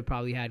have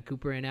probably had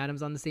Cooper and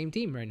Adams on the same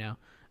team right now.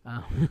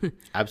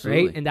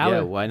 Absolutely. Right? And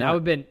that why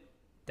not?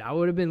 That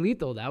would have been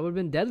lethal. That would have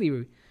been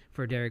deadly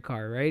for Derek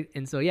Carr, right?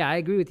 And so yeah, I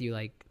agree with you.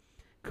 Like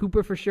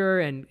Cooper for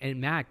sure, and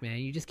Mac, man,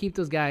 you just keep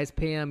those guys,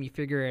 pay them, you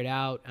figure it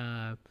out.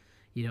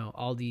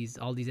 All these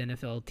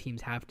NFL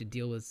teams have to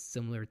deal with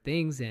similar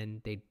things,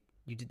 and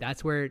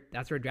that's where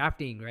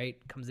drafting right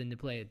comes into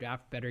play.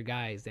 Draft better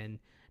guys, and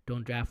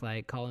don't draft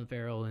like Colin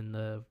Farrell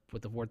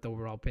with the 4th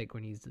overall pick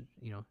when he's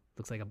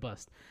looks like a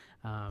bust.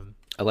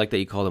 I like that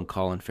you called him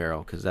Colin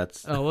Farrell because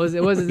that's. Oh, what's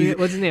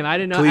his name? I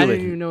didn't know. Cleveland. I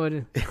didn't even know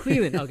what.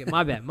 Cleveland. Okay,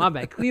 my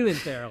bad. Cleveland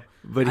Farrell.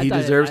 But he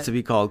deserves to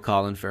be called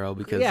Colin Farrell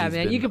because he's man,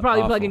 been you could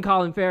probably awful. plug in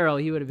Colin Farrell.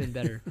 He would have been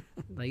better.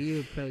 Like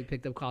you probably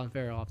picked up Colin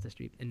Farrell off the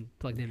street and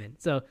plugged him in.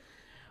 So,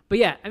 but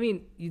yeah, I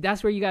mean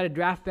that's where you got to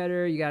draft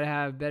better. You got to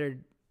have better,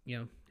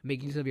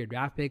 make use of your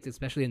draft picks,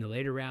 especially in the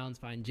later rounds.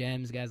 Find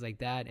gems, guys like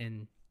that,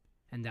 and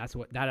that's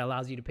what that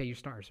allows you to pay your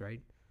stars, right?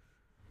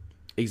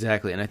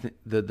 Exactly, and I think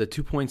the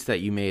 2 points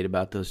that you made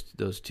about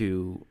those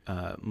two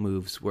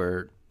moves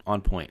were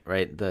on point,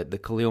 right? The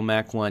Khalil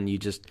Mack one, you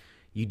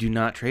do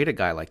not trade a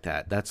guy like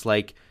that. That's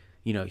like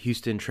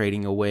Houston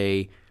trading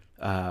away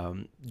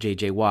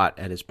J.J. Watt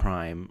at his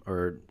prime,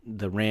 or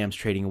the Rams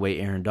trading away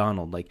Aaron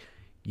Donald. Like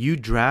you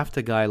draft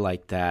a guy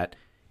like that,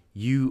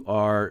 you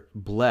are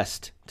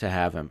blessed to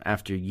have him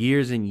after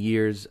years and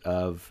years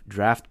of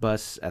draft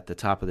busts at the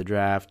top of the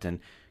draft and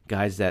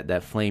guys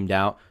that flamed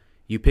out.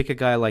 You pick a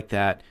guy like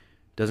that.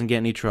 Doesn't get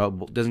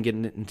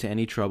into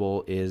any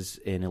trouble, is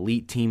an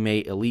elite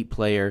teammate, elite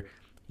player.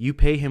 You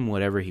pay him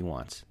whatever he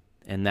wants,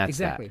 and that's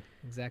Exactly.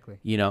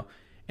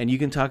 And you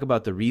can talk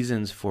about the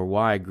reasons for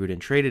why Gruden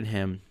traded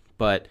him,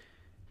 but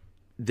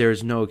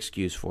there's no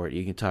excuse for it.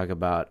 You can talk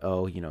about,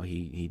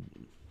 he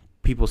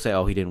people say,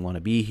 he didn't want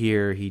to be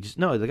here.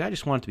 The guy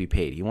just wanted to be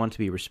paid. He wanted to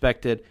be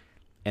respected,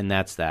 and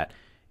that's that.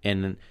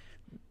 And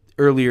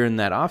earlier in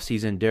that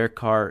offseason, Derek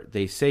Carr,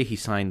 they say he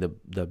signed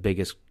the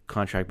biggest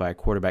contract by a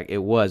quarterback. It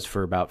was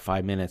for about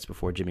 5 minutes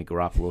before Jimmy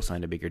Garoppolo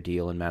signed a bigger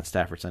deal and Matt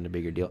Stafford signed a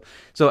bigger deal.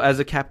 So as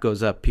the cap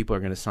goes up, people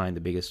are going to sign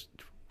the biggest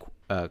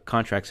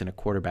contracts in a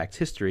quarterback's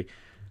history,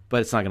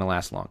 but it's not going to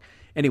last long.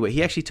 Anyway,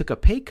 he actually took a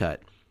pay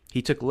cut.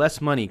 He took less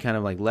money, kind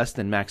of like less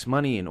than max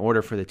money, in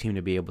order for the team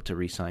to be able to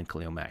re-sign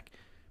Khalil Mack.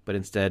 But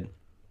instead,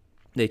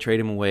 they trade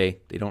him away.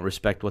 They don't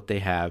respect what they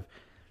have,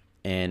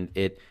 and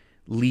it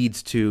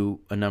leads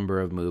to a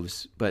number of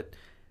moves. But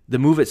the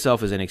move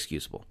itself is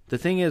inexcusable. The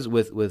thing is,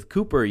 with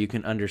Cooper, you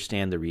can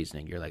understand the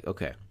reasoning. You're like,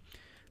 okay,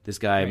 this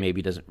guy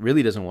maybe doesn't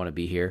want to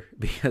be here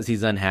because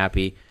he's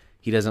unhappy.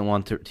 He doesn't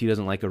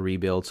like a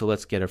rebuild, so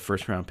let's get a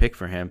first-round pick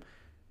for him.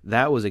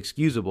 That was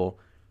excusable,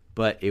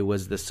 but it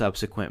was the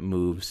subsequent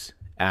moves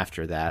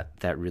after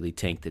that really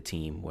tanked the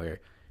team,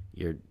 where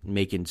you're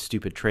making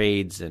stupid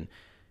trades and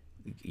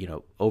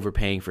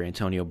overpaying for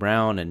Antonio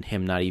Brown and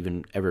him not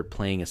even ever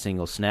playing a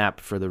single snap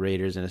for the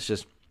Raiders. And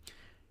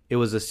it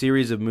was a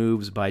series of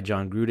moves by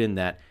John Gruden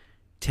that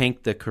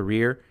tanked the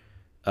career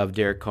of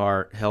Derek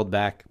Carr, held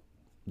back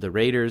the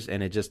Raiders,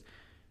 and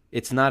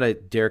it's not a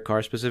Derek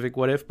Carr specific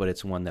what if, but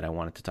it's one that I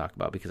wanted to talk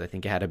about because I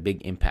think it had a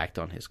big impact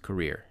on his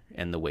career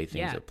and the way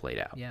things have played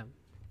out. Yeah,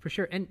 for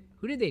sure. And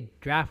who did they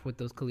draft with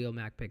those Khalil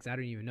Mack picks? I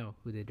don't even know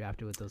who they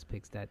drafted with those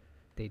picks that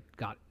they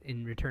got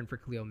in return for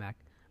Khalil Mack.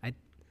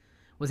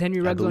 Was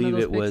Henry Ruggs one of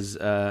those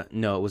picks?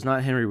 No, it was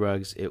not Henry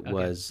Ruggs. It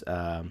was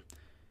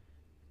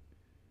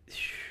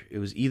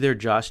either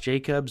Josh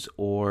Jacobs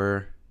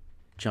or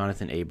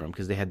Jonathan Abram,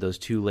 because they had those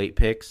 2 late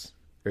picks,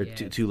 or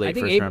two late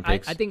first-round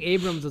picks. I think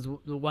Abrams was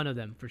one of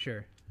them for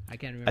sure. I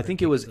can't remember. I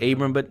think it was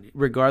Abram, but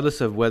regardless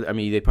of whether,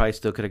 they probably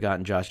still could have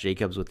gotten Josh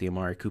Jacobs with the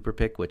Amari Cooper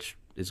pick, which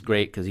is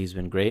great because he's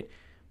been great.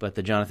 But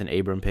the Jonathan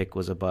Abram pick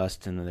was a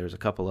bust, and then there was a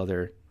couple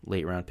other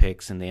late-round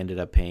picks, and they ended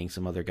up paying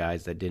some other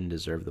guys that didn't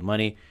deserve the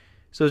money.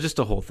 So it's just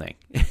a whole thing.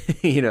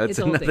 It's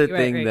another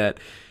thing that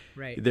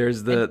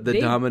there's the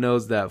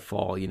dominoes that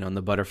fall, and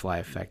the butterfly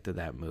effect of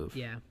that move.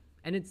 Yeah,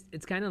 and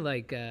it's kind of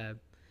like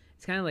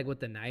what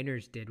the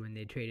Niners did when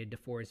they traded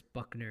DeForest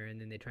Buckner and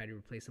then they tried to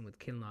replace him with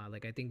Kinlaw.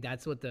 Like I think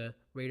that's what the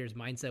Raiders'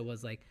 mindset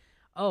was like.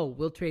 Oh,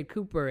 we'll trade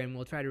Cooper and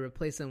we'll try to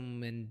replace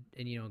him and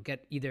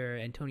get either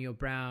Antonio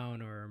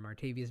Brown or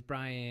Martavius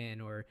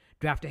Bryant or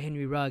draft a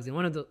Henry Ruggs, and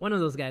one of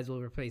those guys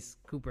will replace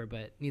Cooper,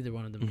 but neither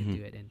one of them can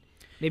do it. And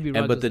maybe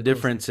Ruggs but the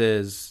difference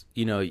is,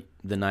 the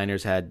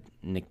Niners had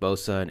Nick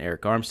Bosa and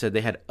Eric Armstead.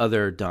 They had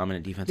other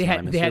dominant defensive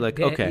linemen.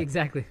 Okay,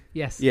 exactly,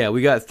 yes, yeah,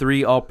 we got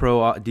 3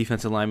 All-Pro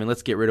defensive linemen.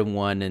 Let's get rid of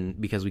one, and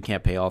because we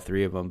can't pay all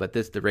 3 of them. But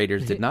the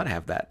Raiders did not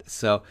have that.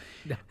 So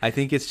I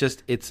think it's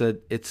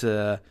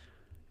a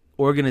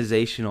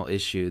organizational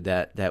issue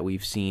that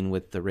we've seen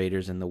with the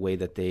Raiders and the way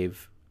that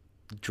they've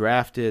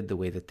drafted, the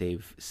way that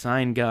they've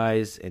signed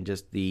guys, and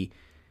just the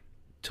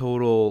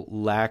total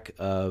lack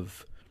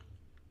of,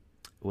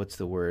 what's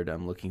the word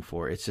I'm looking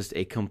for? It's just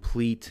a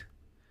complete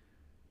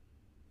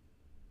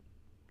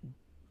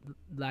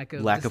lack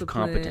of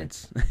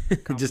competence.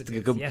 Just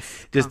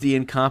the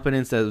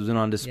incompetence that was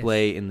on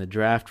display in the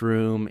draft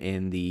room,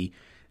 in the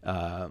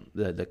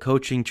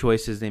coaching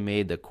choices they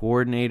made, the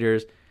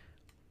coordinators.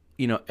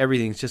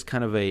 Everything's just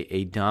kind of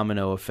a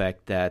domino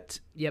effect that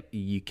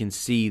you can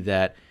see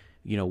that,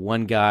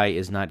 one guy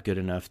is not good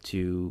enough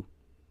to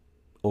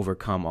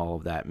overcome all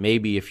of that.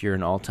 Maybe if you're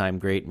an all-time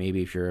great,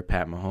 maybe if you're a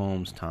Pat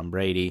Mahomes, Tom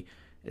Brady,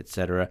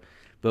 etc.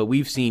 But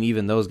we've seen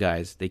even those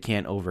guys, they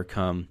can't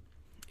overcome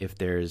if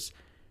there's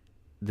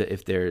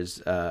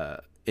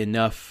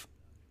enough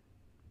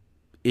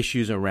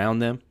issues around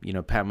them.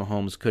 Pat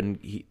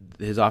Mahomes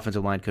his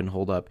offensive line couldn't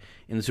hold up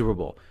in the Super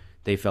Bowl.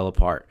 They fell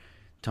apart.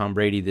 Tom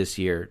Brady this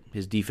year,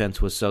 his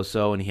defense was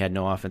so-so, and he had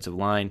no offensive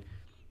line.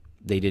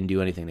 They didn't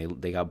do anything.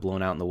 They got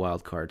blown out in the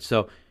wild card.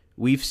 So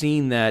we've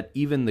seen that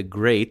even the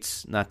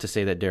greats, not to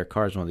say that Derek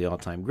Carr is one of the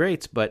all-time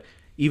greats, but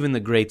even the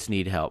greats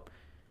need help.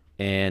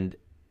 And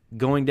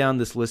going down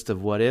this list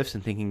of what-ifs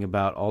and thinking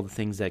about all the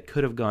things that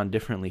could have gone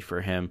differently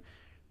for him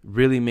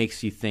really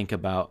makes you think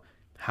about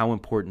how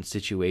important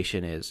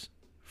situation is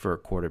for a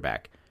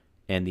quarterback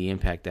and the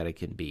impact that it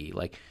can be.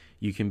 Like,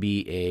 you can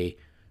be a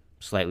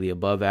slightly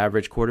above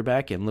average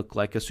quarterback and look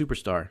like a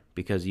superstar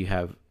because you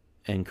have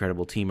an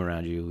incredible team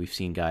around you. We've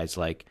seen guys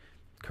like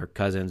Kirk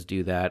Cousins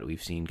do that.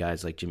 We've seen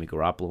guys like Jimmy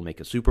Garoppolo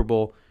make a Super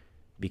Bowl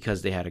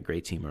because they had a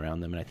great team around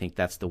them. And I think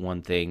that's the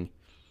one thing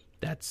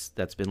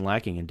that's been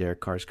lacking in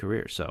Derek Carr's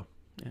career. So,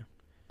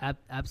 yeah.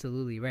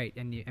 Absolutely right.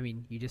 And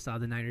you just saw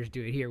the Niners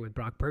do it here with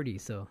Brock Purdy.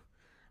 So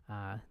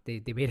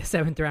they made a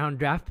 7th round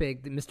draft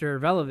pick, Mr.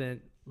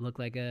 Irrelevant, look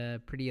like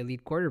a pretty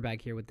elite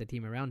quarterback here with the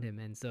team around him.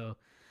 And so,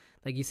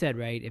 like you said,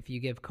 right, if you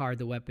give Carr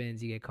the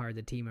weapons, you get Carr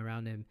the team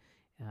around him,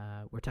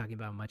 we're talking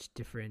about a much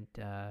different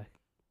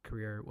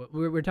career.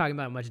 We're talking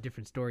about a much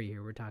different story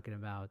here. We're talking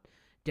about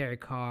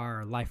Derek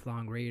Carr,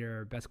 lifelong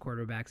Raider, best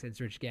quarterback since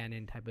Rich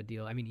Gannon type of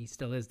deal. I mean, he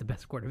still is the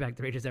best quarterback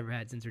the Raiders ever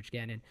had since Rich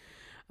Gannon.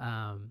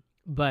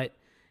 But,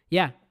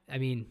 yeah, I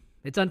mean,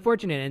 it's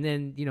unfortunate. And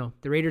then,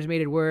 the Raiders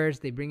made it worse.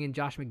 They bring in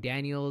Josh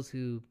McDaniels,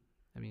 who,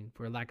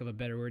 for lack of a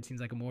better word,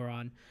 seems like a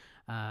moron.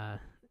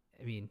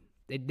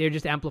 They're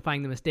just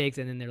amplifying the mistakes,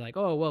 and then they're like,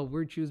 "Oh, well,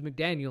 we're choose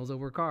McDaniels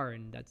over Carr,"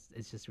 and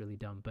it's just really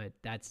dumb. But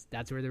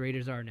that's where the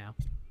Raiders are now.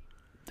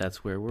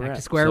 That's where we're back at.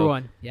 to square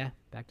one. Yeah,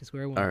 back to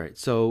square one. All right.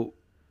 So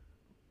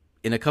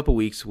in a couple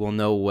weeks, we'll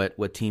know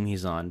what team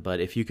he's on. But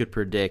if you could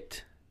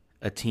predict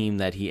a team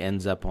that he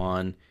ends up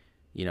on,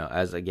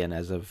 as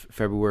of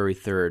February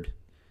 3rd,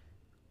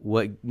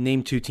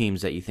 name 2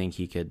 teams that you think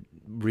he could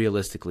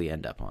realistically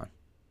end up on?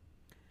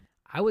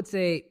 I would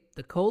say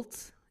the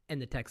Colts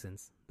and the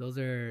Texans. Those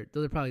are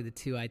probably the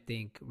 2 I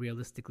think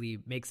realistically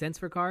make sense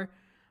for Carr.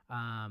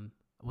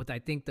 With I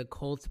think the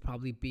Colts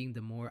probably being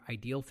the more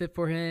ideal fit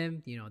for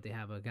him. They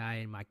have a guy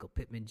in Michael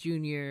Pittman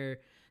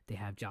Jr. They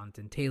have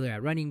Jonathan Taylor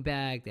at running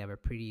back. They have a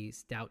pretty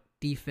stout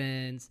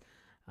defense,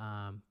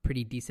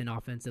 pretty decent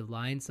offensive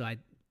line. So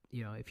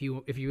if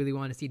you really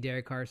want to see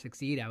Derek Carr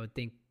succeed, I would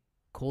think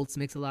Colts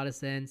makes a lot of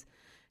sense.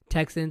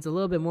 Texans, a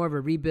little bit more of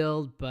a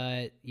rebuild,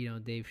 but,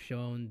 they've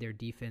shown their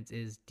defense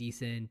is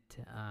decent.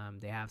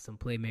 They have some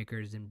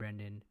playmakers in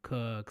Brendan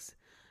Cooks.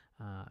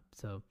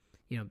 So,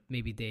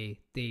 maybe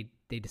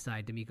they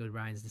decide, D'Amico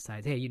Ryans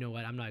decides, hey, you know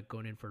what, I'm not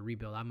going in for a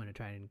rebuild. I'm going to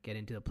try and get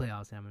into the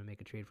playoffs, and I'm going to make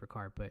a trade for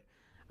Carr. But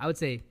I would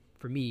say,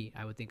 for me,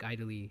 I would think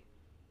ideally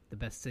the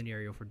best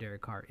scenario for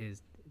Derek Carr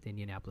is the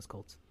Indianapolis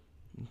Colts.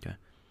 Okay.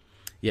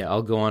 Yeah,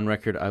 I'll go on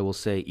record. I will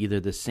say either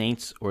the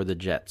Saints or the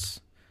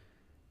Jets.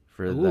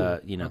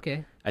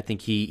 Okay. I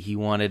think he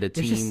wanted a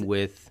team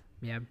with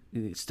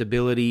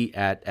stability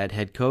at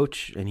head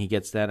coach, and he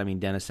gets that.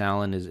 Dennis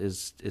Allen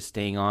is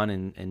staying on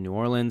in New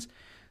Orleans.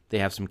 They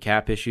have some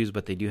cap issues,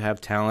 but they do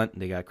have talent.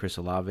 They got Chris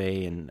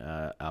Olave and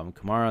Alvin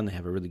Kamara, and they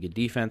have a really good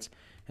defense.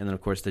 And then, of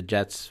course, the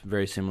Jets,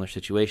 very similar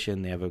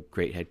situation. They have a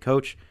great head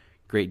coach,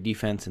 great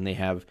defense, and they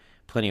have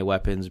plenty of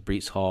weapons,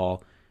 Breece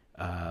Hall,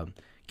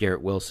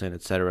 Garrett Wilson,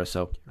 etc.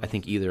 So I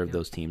think either of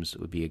those teams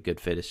would be a good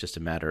fit. It's just a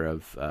matter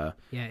of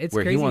it's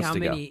where crazy he wants how to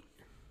many, go.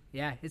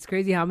 Yeah, it's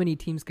crazy how many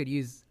teams could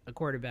use a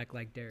quarterback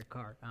like Derek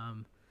Carr.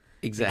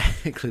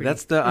 Exactly.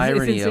 That's the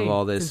irony of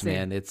all this,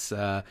 man. It's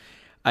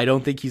I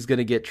don't think he's going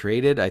to get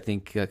traded. I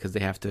think because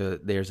they have to.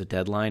 There's a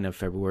deadline of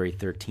February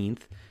 13th.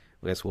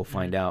 I guess we'll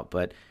find out,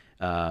 but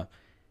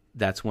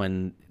that's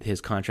when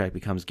his contract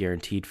becomes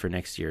guaranteed for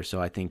next year.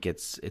 So I think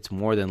it's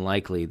more than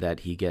likely that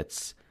he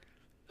gets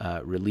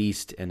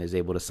released and is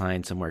able to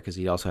sign somewhere because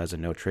he also has a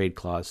no trade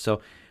clause.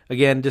 So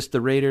again, just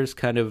the Raiders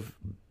kind of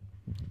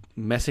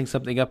messing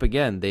something up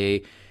again.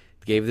 They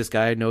gave this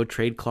guy a no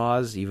trade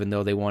clause even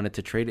though they wanted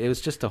to trade. It was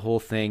just a whole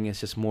thing.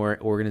 It's just more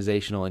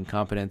organizational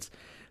incompetence.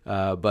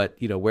 But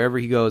wherever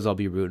he goes, I'll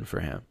be rooting for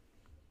him.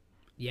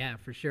 Yeah,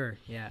 for sure.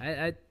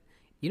 Yeah,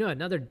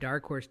 Another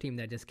dark horse team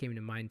that just came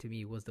to mind to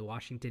me was the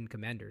Washington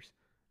Commanders.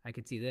 I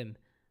could see them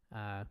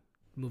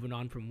moving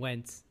on from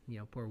Wentz.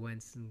 Poor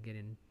Wentz and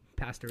getting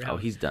passed around. Oh,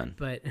 he's done.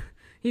 But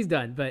he's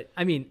done. But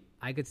I mean,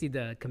 I could see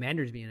the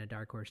Commanders being a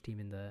dark horse team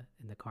in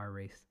the Carr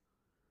race.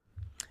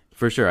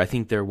 For sure, I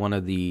think they're one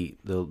of the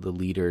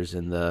leaders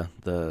in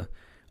the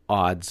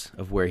odds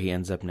of where he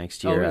ends up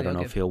next year. Oh, really? I don't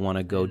know if he'll want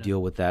to go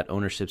deal with that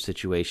ownership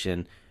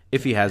situation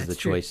if he has the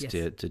choice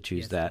to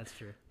choose that. That's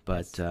true.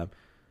 But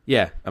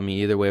yeah, I mean,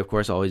 either way, of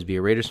course, always be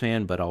a Raiders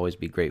fan, but always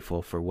be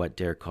grateful for what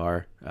Derek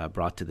Carr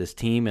brought to this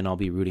team, and I'll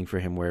be rooting for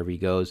him wherever he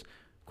goes,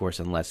 of course,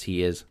 unless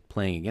he is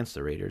playing against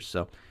the Raiders.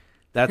 So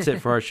that's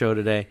it for our show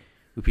today.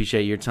 We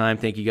appreciate your time.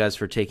 Thank you guys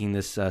for taking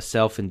this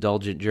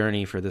self-indulgent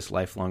journey for this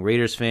lifelong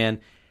Raiders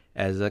fan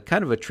as a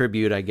kind of a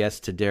tribute, I guess,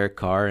 to Derek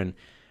Carr and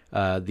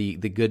the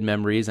good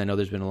memories. I know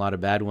there's been a lot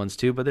of bad ones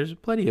too, but there's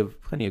plenty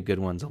of good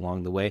ones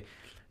along the way.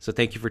 So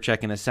thank you for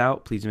checking us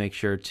out. Please make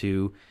sure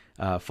to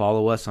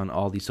follow us on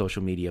all the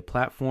social media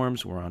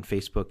platforms. We're on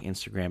Facebook,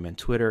 Instagram, and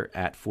Twitter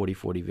at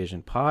 4040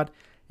 Vision Pod.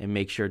 And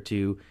make sure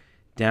to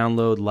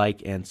download,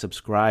 like, and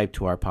subscribe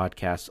to our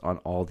podcasts on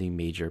all the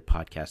major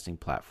podcasting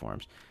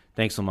platforms.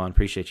 Thanks, Lamont.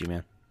 Appreciate you,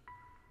 man.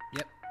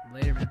 Yep.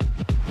 Later, man.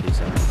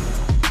 Peace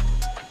out.